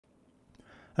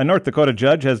A North Dakota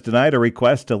judge has denied a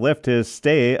request to lift his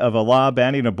stay of a law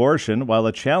banning abortion, while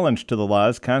a challenge to the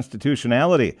law's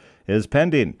constitutionality is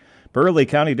pending. Burleigh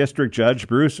County District Judge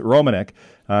Bruce Romanek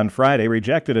on Friday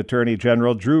rejected Attorney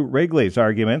General Drew Wrigley's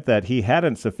argument that he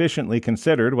hadn't sufficiently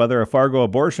considered whether a Fargo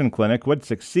abortion clinic would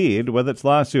succeed with its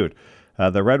lawsuit.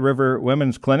 The Red River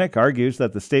Women's Clinic argues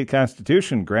that the state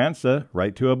constitution grants a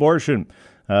right to abortion.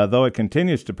 Though it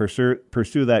continues to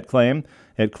pursue that claim,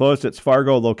 it closed its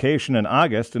Fargo location in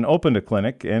August and opened a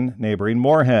clinic in neighboring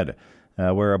Moorhead,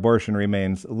 where abortion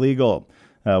remains legal.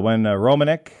 When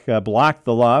Romanek blocked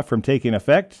the law from taking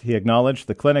effect, he acknowledged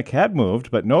the clinic had moved,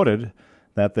 but noted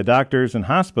that the doctors and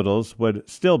hospitals would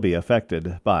still be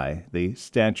affected by the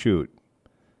statute.